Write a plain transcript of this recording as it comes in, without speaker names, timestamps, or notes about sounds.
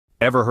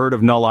Ever heard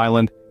of Null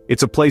Island?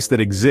 It's a place that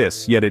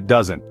exists, yet it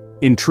doesn't.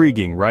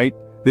 Intriguing, right?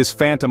 This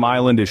phantom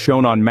island is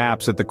shown on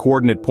maps at the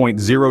coordinate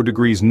point 0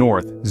 degrees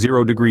north,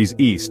 0 degrees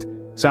east.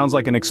 Sounds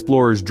like an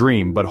explorer's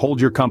dream, but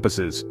hold your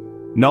compasses.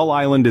 Null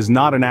Island is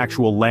not an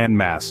actual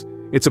landmass.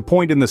 It's a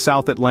point in the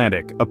South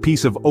Atlantic, a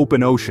piece of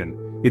open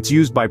ocean. It's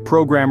used by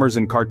programmers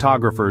and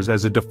cartographers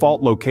as a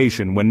default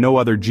location when no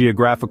other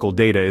geographical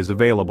data is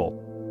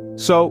available.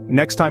 So,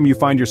 next time you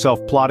find yourself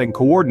plotting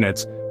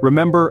coordinates,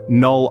 remember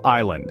Null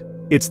Island.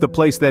 It's the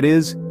place that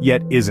is,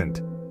 yet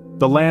isn't.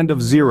 The land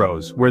of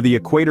zeros, where the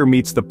equator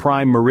meets the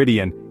prime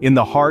meridian, in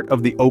the heart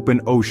of the open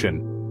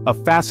ocean. A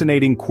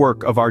fascinating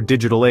quirk of our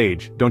digital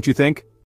age, don't you think?